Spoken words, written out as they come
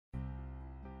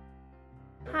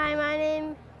Hi, my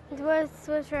name is Will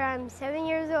Swisher. I'm 7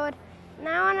 years old, and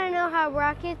I want to know how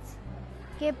rockets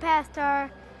get past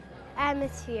our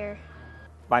atmosphere.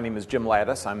 My name is Jim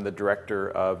Lattis. I'm the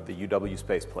director of the UW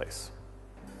Space Place.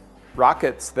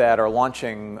 Rockets that are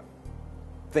launching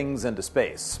things into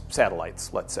space,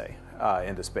 satellites, let's say,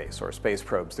 into space, or space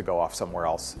probes to go off somewhere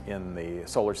else in the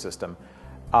solar system,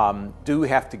 do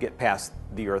have to get past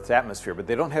the Earth's atmosphere, but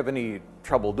they don't have any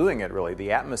trouble doing it, really.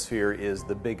 The atmosphere is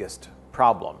the biggest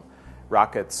problem.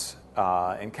 Rockets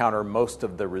encounter most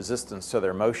of the resistance to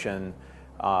their motion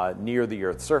near the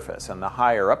Earth's surface, and the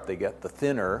higher up they get, the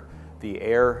thinner the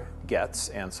air gets,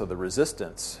 and so the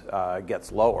resistance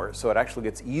gets lower. So it actually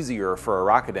gets easier for a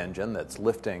rocket engine that's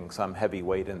lifting some heavy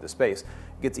weight into space.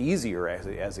 It gets easier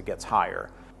as it gets higher.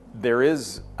 There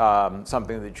is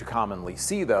something that you commonly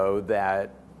see, though,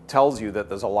 that tells you that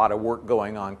there's a lot of work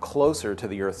going on closer to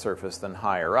the Earth's surface than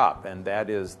higher up, and that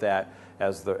is that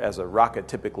as a rocket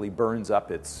typically burns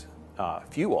up its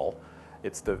fuel,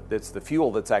 it's the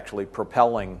fuel that's actually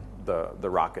propelling the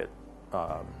rocket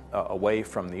away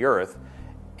from the Earth,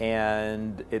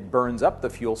 and it burns up the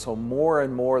fuel, so more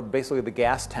and more, basically the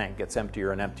gas tank gets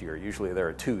emptier and emptier. Usually there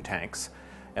are two tanks,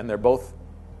 and they're both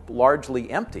largely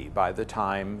empty by the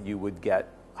time you would get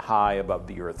high above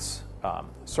the Earth's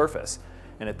surface.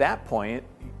 And at that point,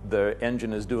 the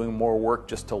engine is doing more work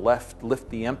just to lift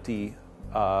the empty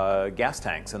gas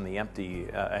tanks and the empty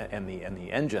and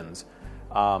the engines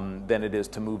than it is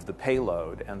to move the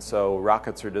payload. And so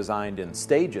rockets are designed in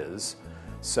stages,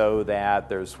 so that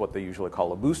there's what they usually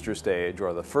call a booster stage,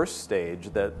 or the first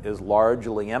stage, that is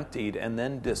largely emptied and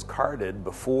then discarded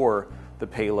before the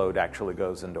payload actually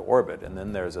goes into orbit. And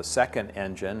then there's a second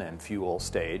engine and fuel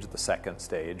stage, the second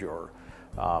stage, or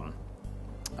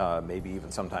maybe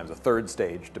even sometimes a third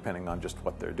stage, depending on just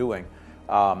what they're doing.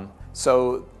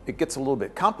 So it gets a little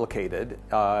bit complicated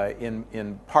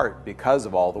in part because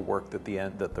of all the work that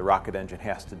the rocket engine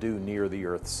has to do near the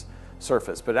Earth's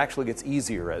surface, but it actually gets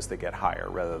easier as they get higher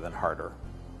rather than harder.